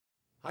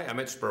Hi,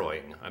 I'm Ed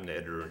Sperling. I'm the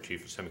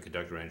editor-in-chief of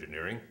Semiconductor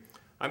Engineering.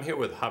 I'm here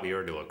with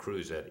Javier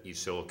DeLaCruz at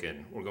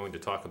eSilicon. We're going to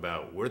talk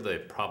about where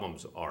the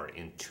problems are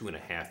in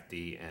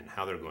 2.5D and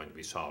how they're going to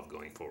be solved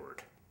going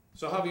forward.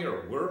 So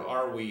Javier, where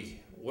are we?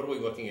 What are we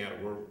looking at?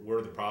 Where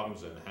are the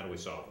problems and how do we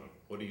solve them?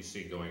 What do you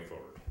see going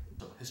forward?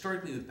 So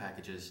historically with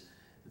packages,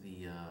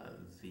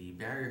 the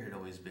barrier had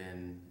always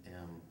been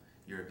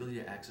your ability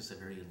to access a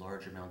very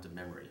large amount of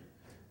memory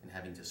and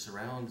having to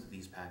surround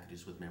these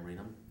packages with memory.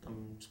 And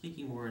I'm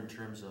speaking more in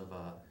terms of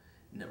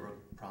network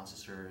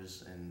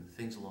processors and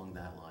things along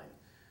that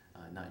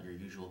line, not your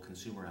usual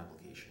consumer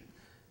application.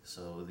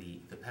 So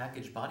the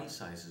package body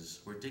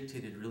sizes were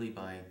dictated really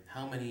by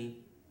how many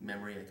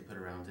memory I could put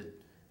around it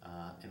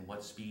and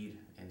what speed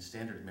and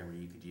standard memory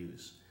you could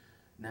use.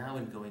 Now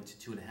in going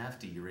to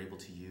 2.5D, you're able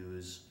to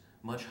use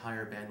much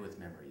higher bandwidth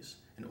memories,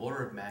 an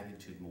order of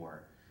magnitude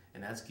more,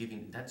 and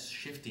that's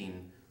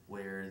shifting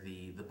where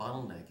the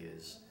bottleneck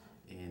is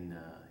in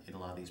a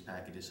lot of these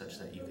packages, such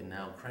that you can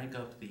now crank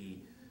up the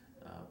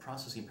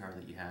processing power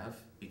that you have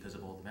because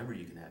of all the memory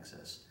you can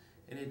access,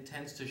 and it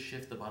tends to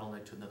shift the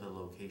bottleneck to another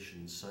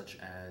location, such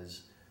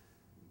as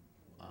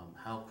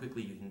how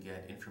quickly you can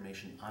get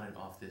information on and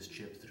off this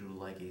chip through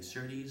like a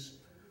SerDes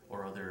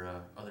or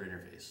other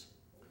interface.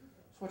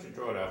 So why don't you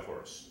draw it out for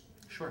us?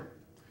 Sure.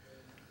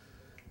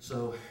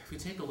 So if we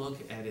take a look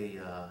at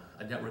a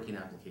networking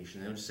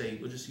application, and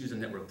we'll just use a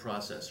network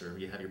processor.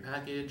 You have your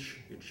package,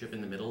 your chip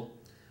in the middle.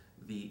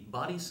 The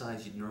body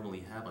size you'd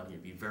normally have on here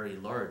would be very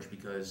large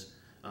because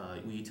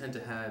what you tend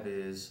to have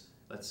is,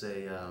 let's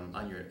say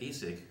on your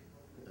ASIC,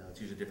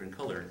 to use a different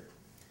color,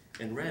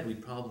 in red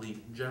we'd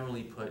probably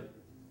generally put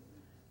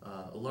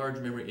a large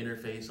memory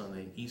interface on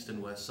the east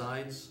and west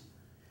sides,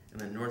 and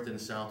then north and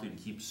south we'd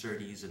keep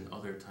SerDes and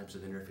other types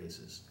of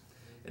interfaces.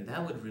 And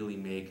that would really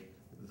make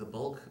the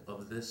bulk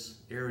of this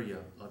area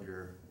of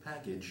your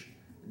package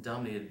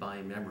dominated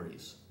by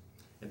memories.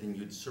 And then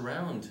you'd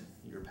surround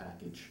your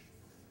package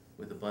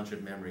with a bunch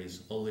of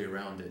memories all the way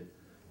around it,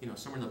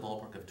 somewhere in the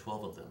ballpark of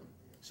 12 of them.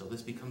 So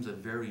this becomes a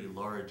very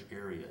large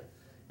area.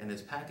 And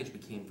this package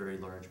became very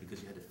large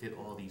because you had to fit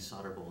all these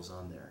solder balls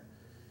on there.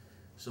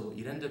 So what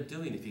you'd end up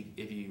doing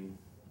if you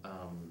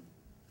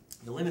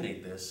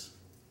eliminate this,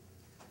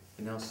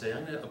 and now say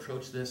I'm going to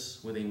approach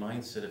this with a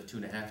mindset of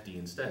 2.5D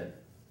instead.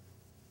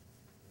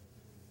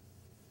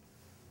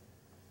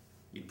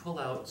 You'd pull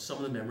out some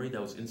of the memory that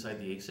was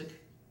inside the ASIC,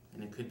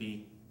 and it could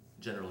be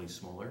generally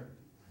smaller.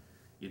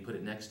 You'd put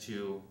it next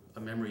to a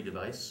memory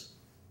device.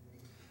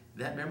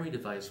 That memory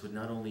device would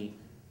not only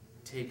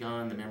take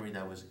on the memory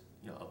that was,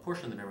 a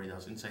portion of the memory that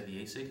was inside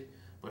the ASIC,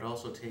 but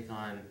also take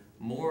on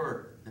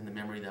more than the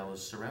memory that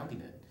was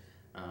surrounding it,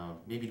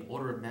 maybe an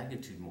order of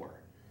magnitude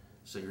more.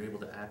 So you're able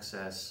to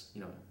access,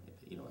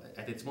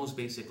 at its most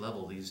basic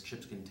level, these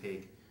chips can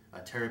take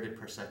a terabit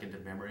per second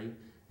of memory,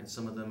 and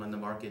some of them on the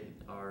market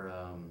are,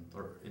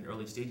 or in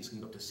early stages, can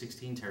go up to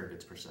 16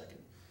 terabits per second.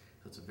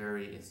 So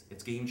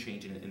it's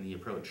game-changing in the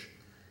approach.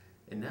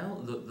 And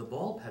now the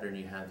ball pattern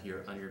you have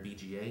here on your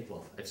BGA,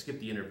 well, I've skipped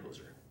the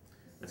interposer.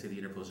 Let's say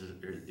the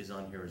interposer is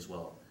on here as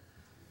well.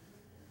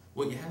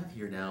 What you have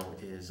here now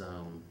is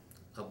a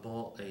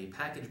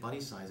package body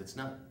size. It's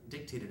not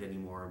dictated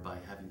anymore by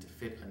having to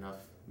fit enough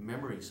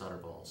memory solder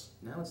balls.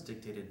 Now it's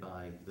dictated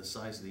by the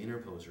size of the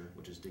interposer,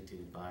 which is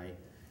dictated by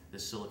the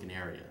silicon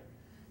area.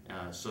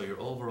 So your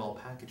overall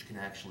package can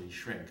actually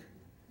shrink.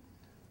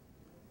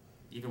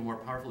 Even more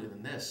powerfully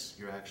than this,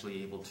 you're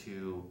actually able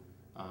to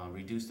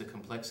reduce the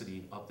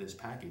complexity of this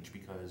package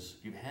because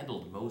you've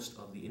handled most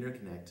of the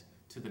interconnect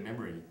to the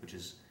memory, which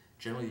is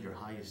generally your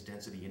highest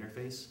density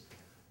interface,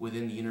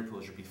 within the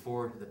interposer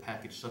before the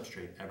package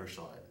substrate ever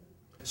saw it.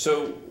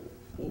 So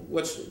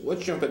let's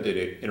jump into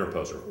the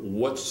interposer.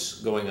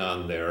 What's going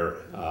on there?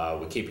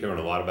 We keep hearing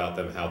a lot about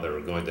them, how they're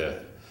going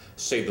to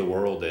save the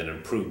world and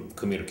improve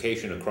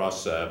communication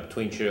across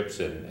between chips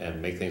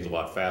and make things a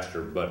lot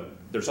faster, but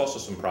there's also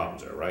some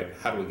problems there, right?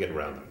 How do we get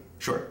around them?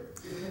 Sure.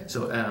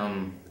 So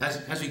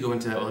as we go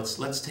into that,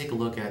 let's take a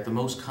look at the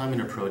most common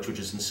approach, which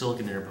is in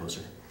silicon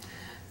interposer.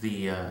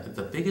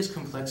 The biggest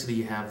complexity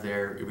you have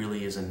there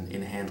really is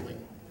in handling.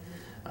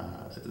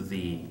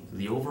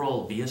 The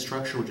overall via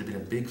structure, which has been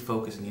a big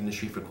focus in the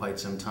industry for quite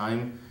some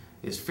time,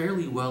 is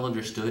fairly well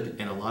understood,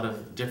 and a lot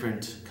of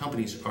different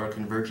companies are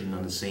converging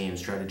on the same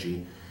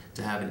strategy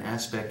to have an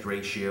aspect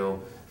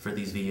ratio for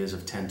these vias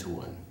of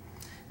 10:1.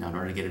 Now, in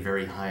order to get a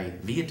very high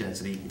via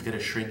density, you've got to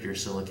shrink your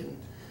silicon,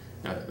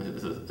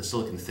 the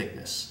silicon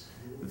thickness.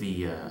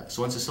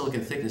 So once the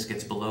silicon thickness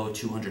gets below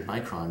 200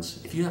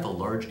 microns, if you have a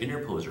large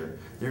interposer,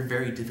 they're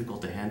very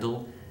difficult to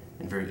handle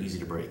and very easy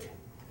to break.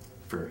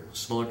 For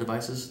smaller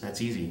devices,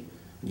 that's easy.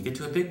 When you get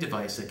to a big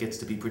device, that gets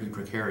to be pretty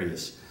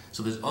precarious.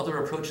 So there's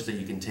other approaches that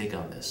you can take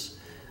on this.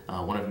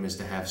 One of them is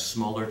to have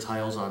smaller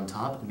tiles on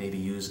top, maybe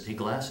use a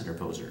glass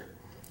interposer.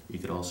 You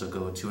could also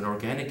go to an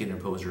organic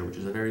interposer, which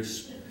is a very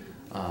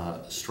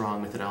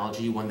strong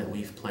methodology, one that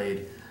we've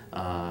played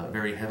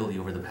very heavily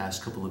over the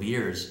past couple of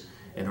years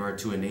in order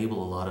to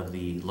enable a lot of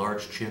the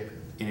large chip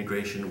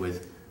integration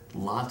with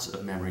lots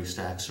of memory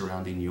stacks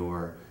surrounding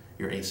your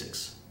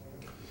ASICs.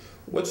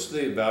 What's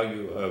the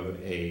value of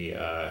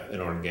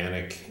an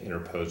organic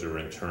interposer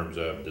in terms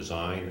of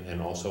design, and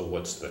also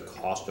what's the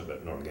cost of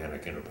an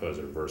organic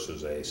interposer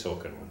versus a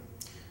silicon one?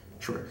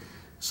 Sure.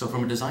 So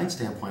from a design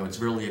standpoint, what's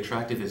really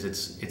attractive is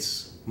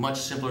it's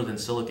much simpler than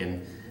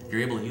silicon.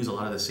 You're able to use a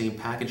lot of the same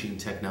packaging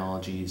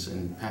technologies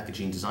and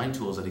packaging design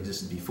tools that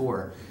existed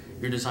before.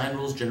 Your design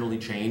rules generally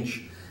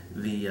change.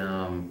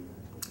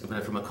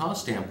 But from a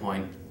cost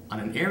standpoint, on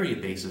an area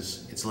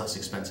basis, it's less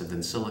expensive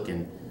than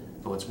silicon.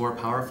 But what's more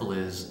powerful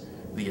is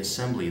the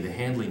assembly, the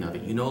handling of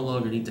it. You no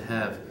longer need to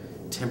have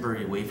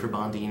temporary wafer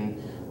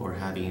bonding or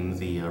having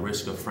the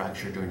risk of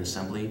fracture during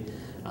assembly.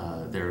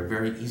 They're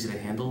very easy to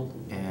handle,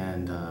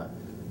 and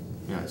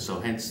so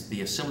hence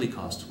the assembly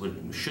cost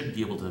should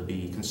be able to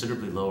be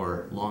considerably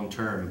lower long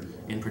term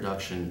in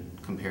production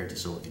compared to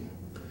silicon.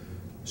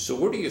 So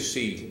where do you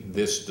see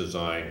this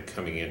design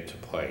coming into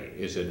play?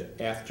 Is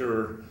it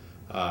after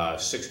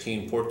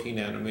 16, 14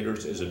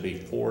 nanometers? Is it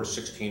before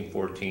 16,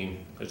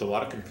 14? There's a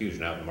lot of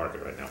confusion out in the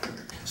market right now.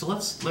 So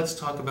let's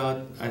talk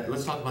about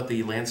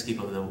the landscape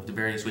of the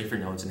various wafer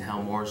nodes and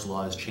how Moore's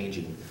law is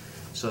changing.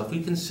 So if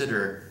we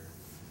consider,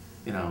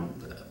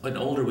 an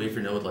older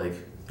wafer node like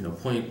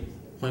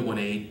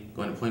 0.18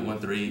 going to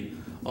 0.13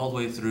 all the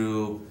way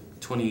through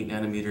 28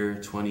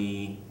 nanometer,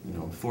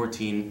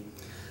 14.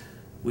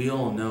 We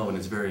all know, and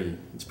it's pretty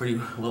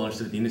well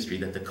understood in the industry,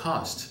 that the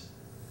cost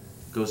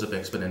goes up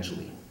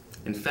exponentially.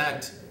 In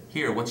fact,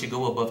 here, once you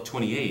go above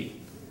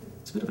 28,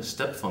 it's a bit of a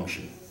step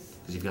function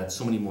because you've got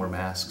so many more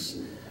masks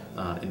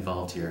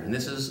involved here. And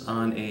this is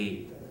on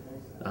a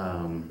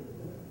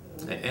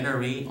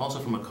NRE, also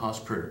from a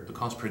cost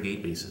per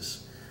gate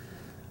basis.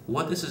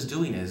 What this is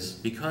doing is,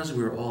 because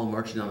we're all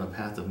marching down the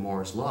path of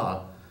Moore's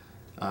law,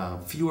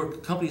 fewer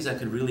companies that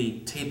could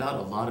really tape out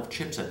a lot of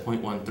chips at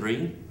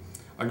 0.13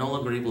 are no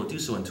longer able to do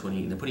so in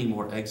 28, and they're putting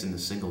more eggs in the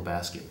single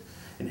basket.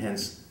 And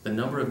hence, the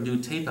number of new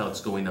tape outs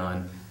going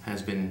on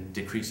has been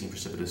decreasing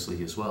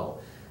precipitously as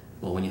well.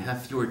 Well, when you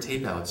have fewer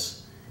tape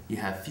outs, you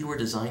have fewer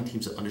design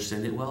teams that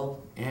understand it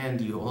well, and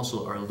you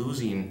also are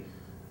losing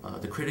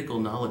the critical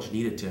knowledge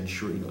needed to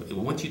ensure,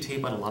 once you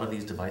tape out a lot of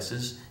these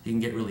devices, you can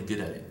get really good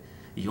at it.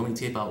 You only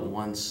tape out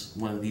one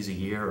of these a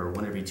year or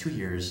one every 2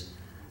 years,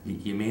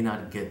 you may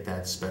not get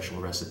that special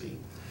recipe.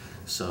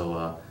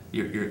 So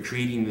you're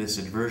creating this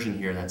inversion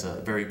here that's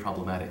very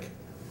problematic.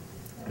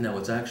 Now,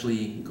 what's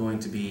actually going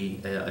to be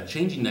a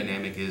changing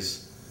dynamic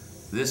is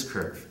this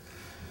curve.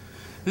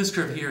 This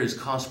curve here is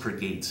cost per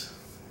gate.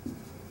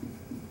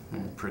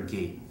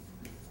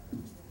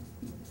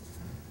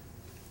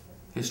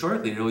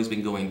 Historically, it had always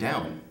been going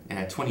down, and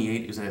at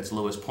 28 it was at its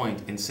lowest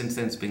point, and since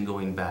then it's been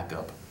going back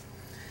up.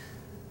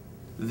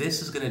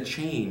 This is going to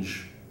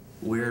change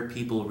where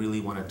people really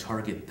want to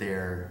target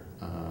their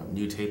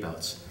new tape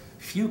outs.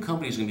 Few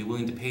companies are going to be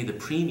willing to pay the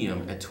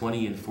premium at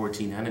 20 and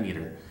 14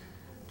 nanometer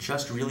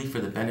just really for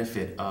the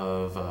benefit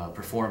of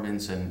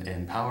performance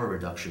and power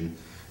reduction,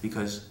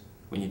 because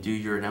when you do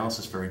your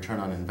analysis for return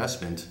on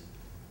investment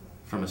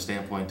from a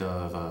standpoint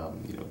of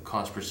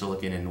cost per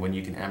silicon and when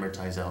you can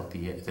amortize out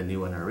the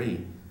new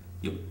NRE,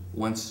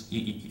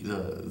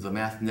 the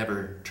math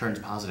never turns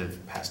positive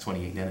past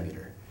 28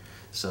 nanometer.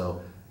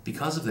 So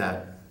because of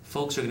that,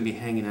 folks are going to be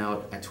hanging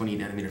out at 28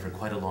 nanometer for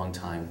quite a long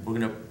time. We're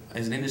going to,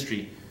 as an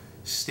industry,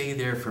 stay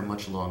there for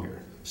much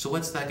longer. So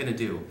what's that going to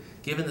do?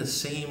 Given the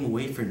same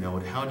wafer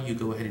node, how do you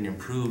go ahead and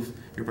improve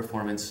your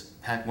performance,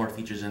 pack more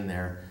features in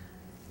there?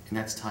 And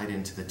that's tied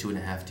into the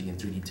 2.5D and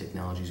 3D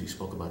technologies we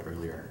spoke about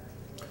earlier.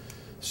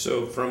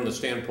 So from the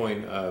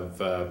standpoint of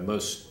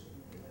most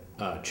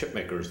chip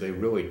makers, they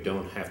really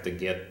don't have to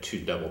get to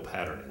double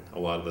patterning. A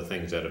lot of the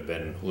things that have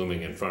been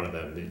looming in front of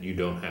them, you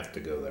don't have to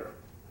go there.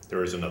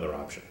 There is another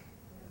option.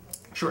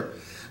 Sure.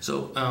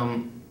 So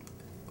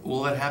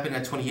will that happen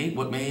at 28?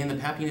 What may end up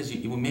happening is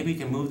maybe you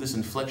can move this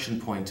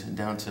inflection point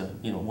down to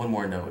one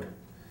more node.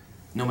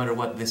 No matter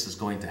what, this is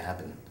going to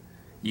happen.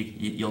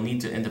 You'll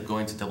need to end up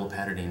going to double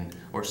patterning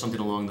or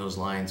something along those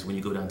lines when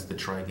you go down to the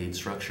tri-gate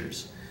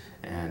structures.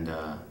 And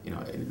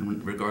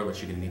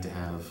regardless, you're going to need to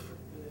have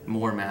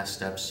more mask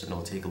steps, and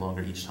it'll take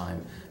longer each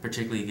time,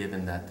 particularly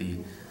given that the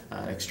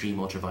extreme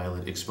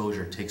ultraviolet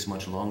exposure takes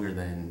much longer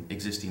than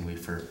existing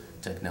wafer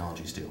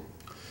technologies do.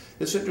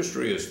 This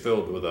industry is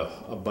filled with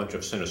a bunch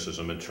of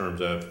cynicism in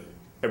terms of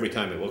every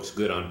time it looks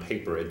good on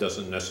paper, it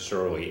doesn't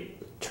necessarily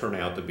turn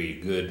out to be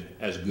good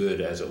as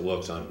it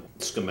looks on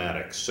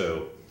schematics.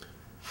 So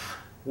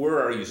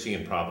where are you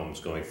seeing problems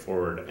going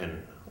forward,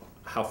 and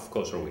how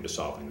close are we to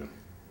solving them?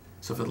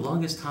 So for the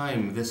longest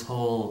time, this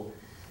whole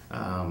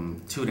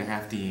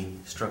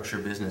 2.5D structure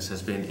business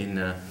has been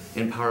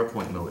in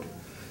PowerPoint mode.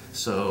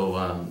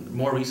 So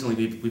more recently,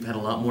 we've had a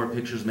lot more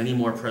pictures, many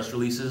more press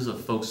releases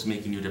of folks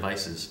making new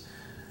devices.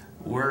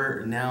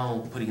 We're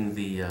now putting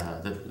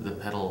the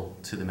pedal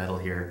to the metal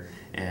here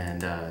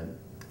and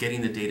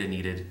getting the data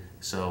needed.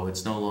 So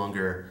it's no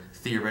longer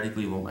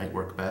theoretically what might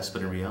work best,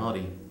 but in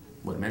reality,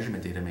 what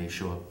measurement data may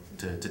show up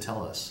to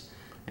tell us.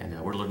 And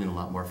we're learning a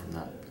lot more from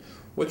that.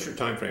 What's your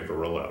time frame for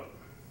rollout?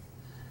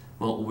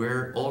 Well,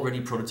 we're already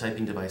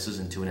prototyping devices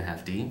in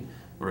 2.5D.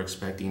 We're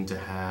expecting to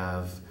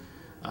have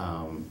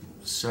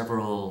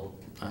several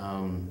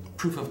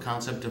proof of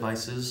concept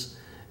devices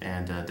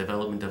and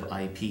development of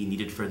IP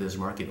needed for this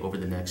market over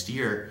the next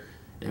year,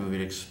 and we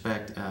would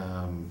expect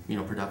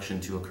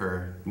production to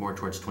occur more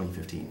towards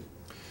 2015.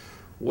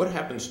 What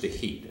happens to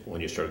heat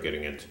when you start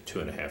getting into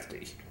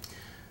 2.5D?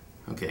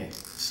 Okay,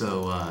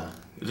 so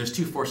there's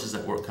two forces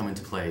that come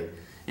into play.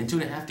 In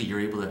 2.5D, you're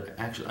able to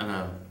actually,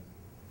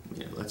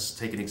 let's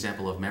take an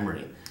example of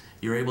memory.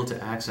 You're able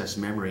to access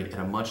memory at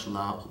a much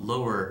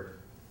lower,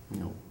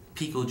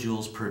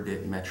 picojoules per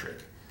bit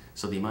metric.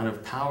 So the amount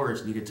of power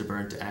is needed to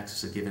burn to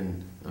access a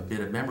given bit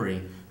of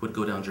memory would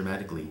go down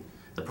dramatically.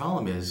 The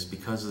problem is,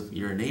 because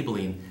you're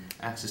enabling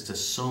access to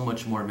so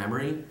much more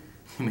memory,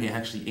 you may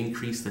actually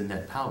increase the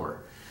net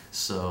power.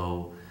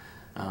 So,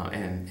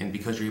 and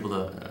because you're able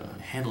to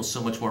handle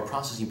so much more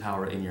processing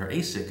power in your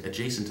ASIC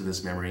adjacent to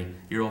this memory,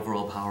 your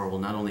overall power will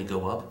not only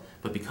go up,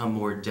 but become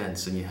more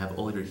dense, and you have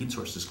all of your heat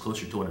sources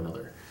closer to one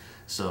another.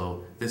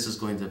 So this is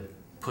going to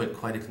put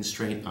quite a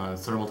constraint on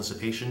thermal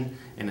dissipation,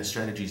 and a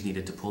strategy is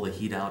needed to pull the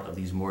heat out of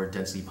these more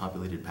densely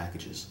populated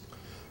packages.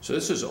 So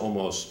this is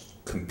almost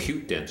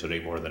compute density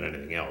more than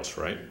anything else,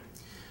 right?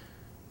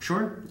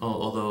 Sure,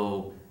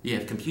 although you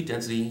have compute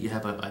density, you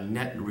have a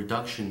net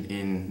reduction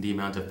in the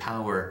amount of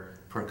power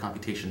per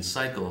computation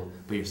cycle,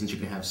 but since you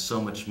can have so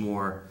much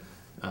more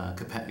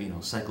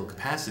cycle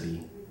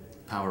capacity,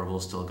 power will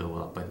still go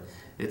up. But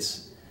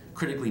it's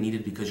critically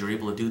needed because you're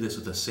able to do this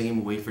with the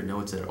same wafer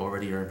nodes that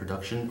already are in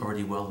production,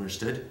 already well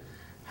understood,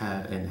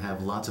 and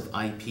have lots of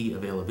IP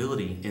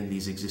availability in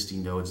these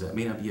existing nodes that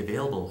may not be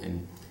available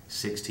in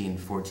 16,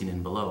 14,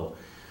 and below.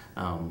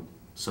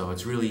 So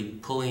it's really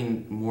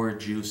pulling more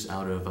juice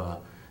out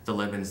of the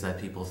lemons that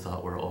people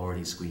thought were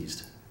already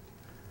squeezed.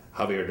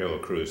 Javier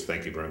DeLaCruz,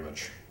 thank you very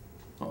much.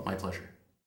 Well, my pleasure.